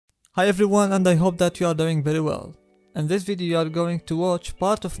Hi everyone, and I hope that you are doing very well. In this video you are going to watch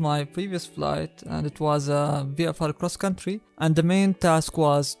part of my previous flight, and it was a VFR cross country, and the main task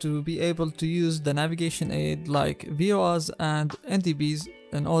was to be able to use the navigation aid like VORs and NDBs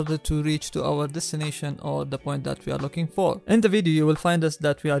in order to reach to our destination or the point that we are looking for. In the video you will find us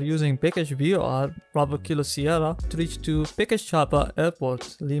that we are using Békés VOR Bravo Kilo Sierra to reach to Békéscsaba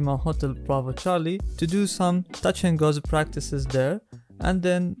Airport, Lima Hotel Bravo Charlie, to do some touch and goes practices there. And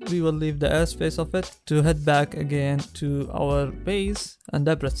then we will leave the airspace of it to head back again to our base in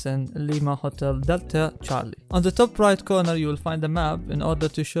Debrecen Lima Hotel Delta Charlie. On the top right corner you will find a map in order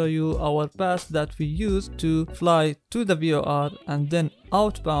to show you our path that we used to fly to the VOR and then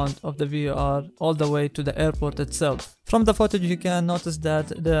outbound of the VOR all the way to the airport itself. From the footage you can notice that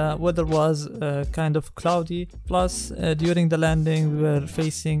the weather was kind of cloudy, plus during the landing we were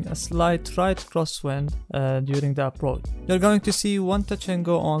facing a slight right crosswind during the approach. You're going to see one touch and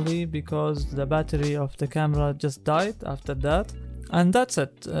go only because the battery of the camera just died after that. And that's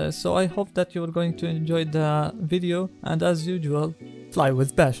it. So I hope that you're going to enjoy the video, and as usual, fly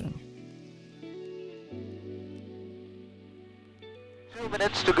with passion. 2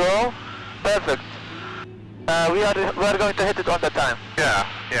 minutes to go. Perfect. We are going to hit it on the time. Yeah.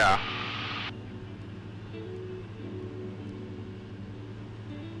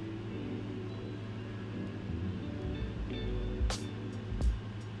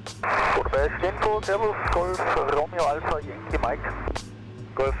 FÖLDES info, Golf Romeo Alpha Yankee Mike.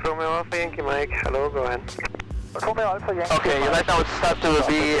 Golf Romeo Alpha Yankee Mike, hello, go ahead. Romeo Alpha Yankee. Okay, right now it's start to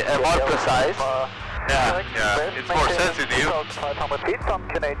be more precise. Yeah, it's more sensitive. More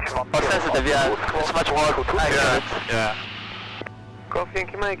sensitive, yeah. It's much more accurate. Yeah. Golf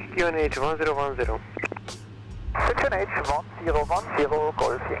Yankee Mike, QNH 1010. QNH 1010,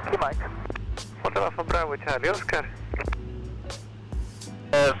 Golf Yankee Mike. Hotel Alpha Bravo Charlie Oscar.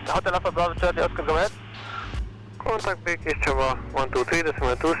 Hotel Alpha Bravo Charlie Oscar, go ahead. Contact Békéscsaba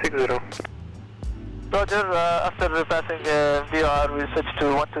 123.260. Roger, after passing VR, we'll switch to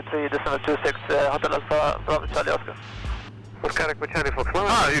 123.26, Hotel Alpha Bravo Charlie Oscar. Oscar Echo Charlie Fox.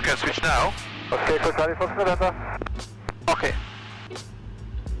 Ah, you can switch now. Okay, for Charlie Fox, November. Okay.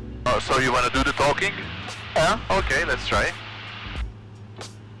 Oh, so you want to do the talking? Yeah. Okay, let's try.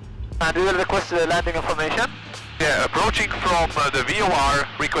 And we will request the landing information. Yeah, approaching from the VOR,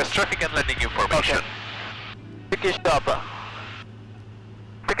 request traffic and landing information. Okay.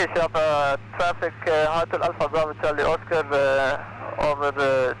 Békéscsaba traffic, Hotel Alpha Bravo Charlie Oscar over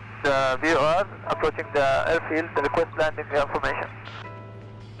the VOR, approaching the airfield, request landing information.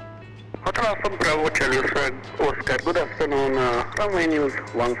 Hotel Alpha Bravo Charlie Oscar, good afternoon, runway news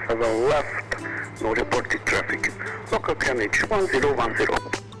 17 left, no reported traffic, local QNH 1010.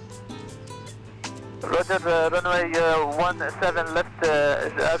 Roger, runway 17 left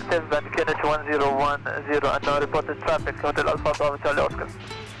is active and QNH 1010 and no reported traffic, Hotel Alpha Bravo Charlie Oscar.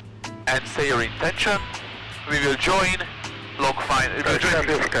 And say your intention. We will join log final.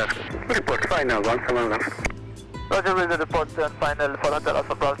 Report final 17 left. Roger, will report final for Hotel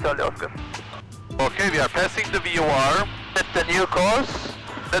Alpha Bravo Charlie Oscar. Okay, we are passing the VOR. Set the new course.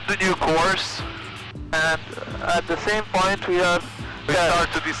 And at the same point we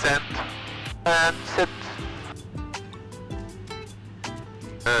start to descend. And set.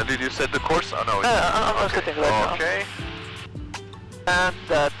 Did you set the course? Oh no. I'm setting right now. Okay. And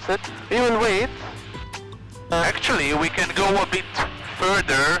that's it. We will wait. Actually, we can go a bit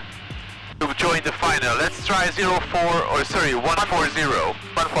further to join the final. Let's try 140.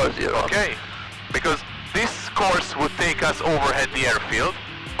 140. Okay. Because this course would take us overhead the airfield.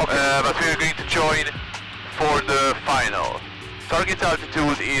 Okay. But we are going to join for the final. Target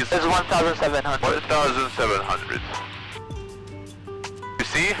altitude is 1,700. 1,700. You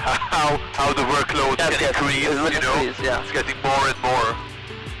see how the workload can increase, you know? Yeah. It's getting more and more.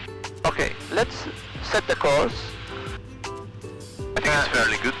 Okay, let's set the course. I think it's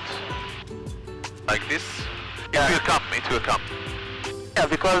fairly good. Like this. Yeah. It will come. Yeah,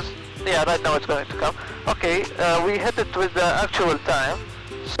 because, right now it's going to come. Okay, we hit it with the actual time.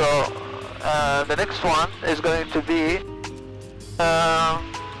 So, the next one is going to be...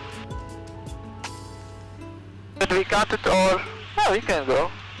 should we count it or... Yeah, we can go.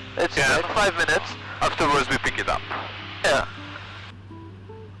 It's like 5 minutes. Afterwards we pick it up. Yeah.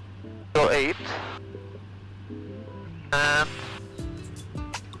 So 8. And...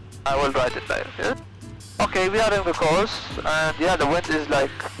 I will write it like this. Okay, we are in the course, and yeah, the wind is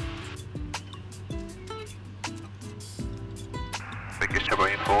like... Békéscsaba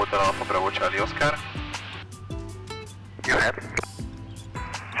info, Hotel Alpha Bravo Charlie Oscar. Jöhet.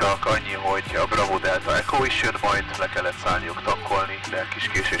 Csak annyi, hogy a Bravo Delta Echo is jön, majd le kellett szállniuk tankolni, de kis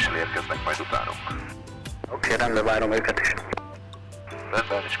késéssel érkeznek majd utánunk. Oké, rendben, várom őket is.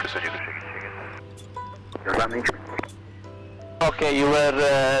 Rendben, és köszönjük a segítséget. Igazán nincs. Okay, you were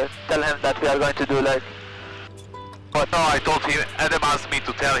tell him that we are going to do like. But no, I told him, Adam asked me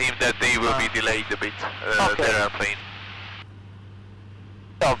to tell him that they will be delayed a bit, Okay. their airplane.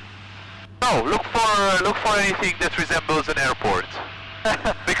 So, No, look for anything that resembles an airport.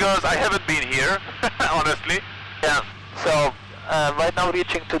 Because I haven't been here, honestly. yeah. So right now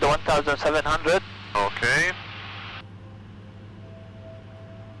reaching to the 1700. Okay.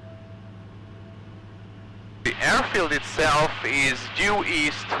 The airfield itself is due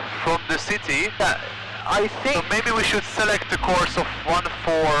east from the city. Yeah, I think. So maybe we should select a course of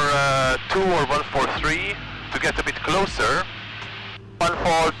 142 or 143 to get a bit closer.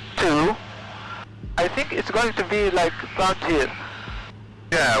 142. I think it's going to be like around here.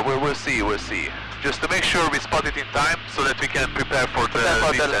 Yeah, we'll see. Just to make sure we spot it in time so that we can prepare for the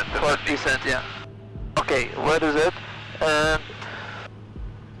descent. For descent, yeah. Okay, where is it?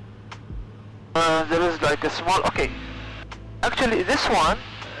 There is like a small. Okay, actually this one,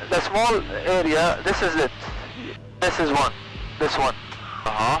 the small area. This is it. This is one. This one.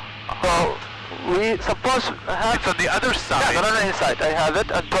 So we suppose have. It's on the other side. Yeah, the inside. I have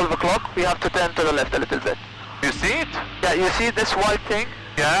it at 12 o'clock. We have to turn to the left a little bit. You see it? Yeah, you see this white thing?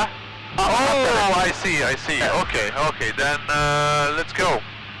 Yeah. Oh, I see. Yeah. Okay, then let's go.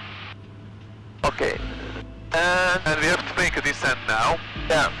 Okay. And we have to make a descent now.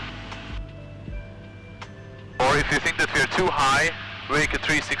 Yeah. Or if you think that we are too high, make a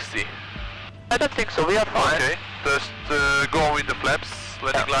 360. I don't think so. We are fine. Okay, just go with the flaps,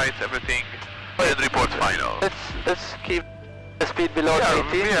 landing lights, everything, and report final. Let's keep the speed below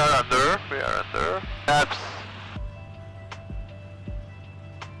 80. We are under. Flaps.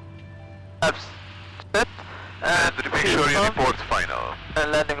 Flaps. Set. And make sure you report final.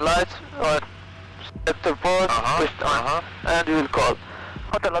 And landing lights. Or sector port. Pushed on. And we will call.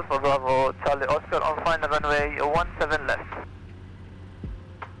 Hotel Alpha Bravo Charlie Oscar on final runway 17 left.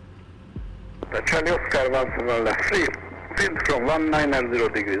 The Charlie Oscar 17 left, free. Wind from 190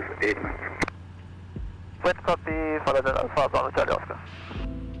 degrees, 8 knots. Wind copy, Hotel Alpha Bravo Charlie Oscar.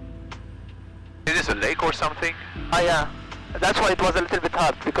 Is this a lake or something? Yeah. That's why it was a little bit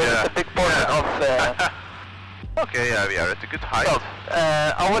hard, because it's a big portion of... Okay, yeah, we are at a good height. So,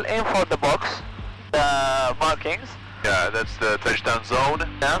 I will aim for the box, the markings. Yeah, that's the touchdown zone.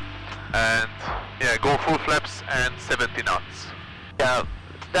 Yeah. And yeah, go full flaps and 70 knots. Yeah,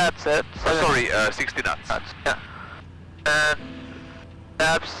 that's it. 60 knots. Yeah. And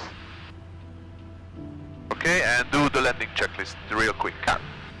flaps. Okay, and do the landing checklist real quick.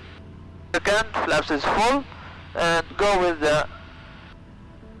 Second, flaps is full, and go with the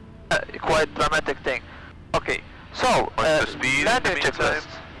quite dramatic thing. Okay, so What's the speed landing in the meantime? checklist.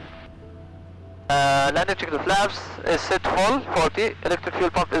 Landing checklist flaps is set full, 40. Electric fuel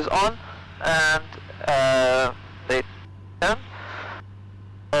pump is on, and they turn.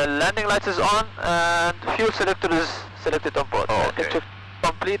 Landing lights is on, and fuel selector is selected on board. Oh, okay. Check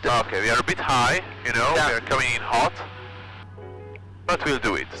complete. Okay, we are a bit high, you know, Yeah. we are coming in hot. But we'll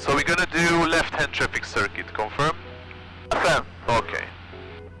do it. So we're gonna do left-hand traffic circuit, confirm? Affirm. Okay.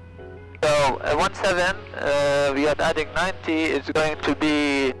 So 17, we are adding 90. It's going to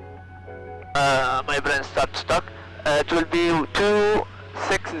be. My brain starts stuck. It will be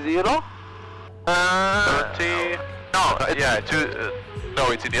 260. 70. No,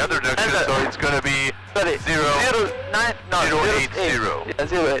 no, it's in the other direction, so it's gonna be sorry, 080. Yeah,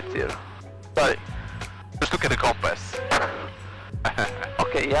 080. Sorry. Just look at the compass.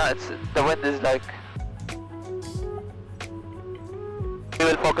 Okay, yeah, the wind is like. We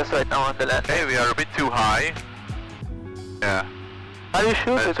will focus right now on the land. Okay, we are a bit too high. Yeah, Are you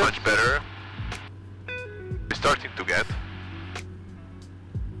sure? that's Because much better. We're starting to get.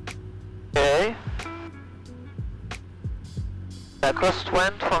 okay.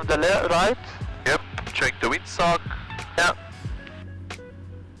 Crosswind from the right. Yep, check the windsock. Yeah.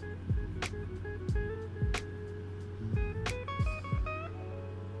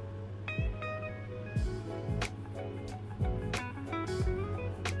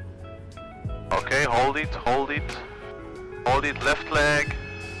 Okay, hold it, left leg,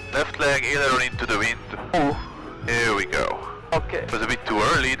 aileron into the wind. Ooh. Here we go. Okay. It was a bit too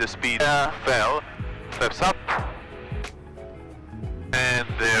early, the speed fell. Flaps up. And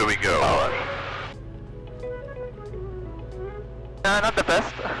there we go. Power. Not the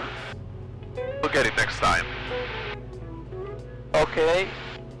best. We'll get it next time. Okay.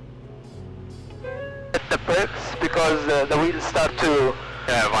 Hit the brakes because the wheels start to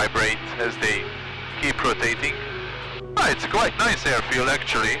vibrate as they keep rotating. Oh, it's quite nice airfield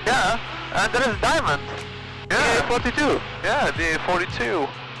actually. Yeah, and there is Diamond. Yeah. A42. Yeah, the A42.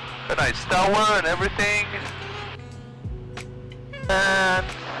 A nice tower and everything. And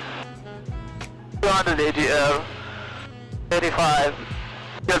 200 AGL, 85,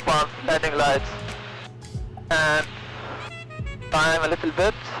 fuel pump, landing lights, and time a little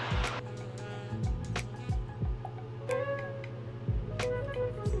bit.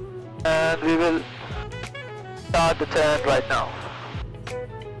 And we will start the turn right now.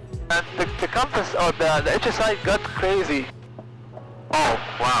 And the compass or the HSI got crazy. Oh,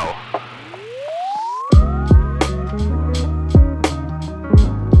 wow.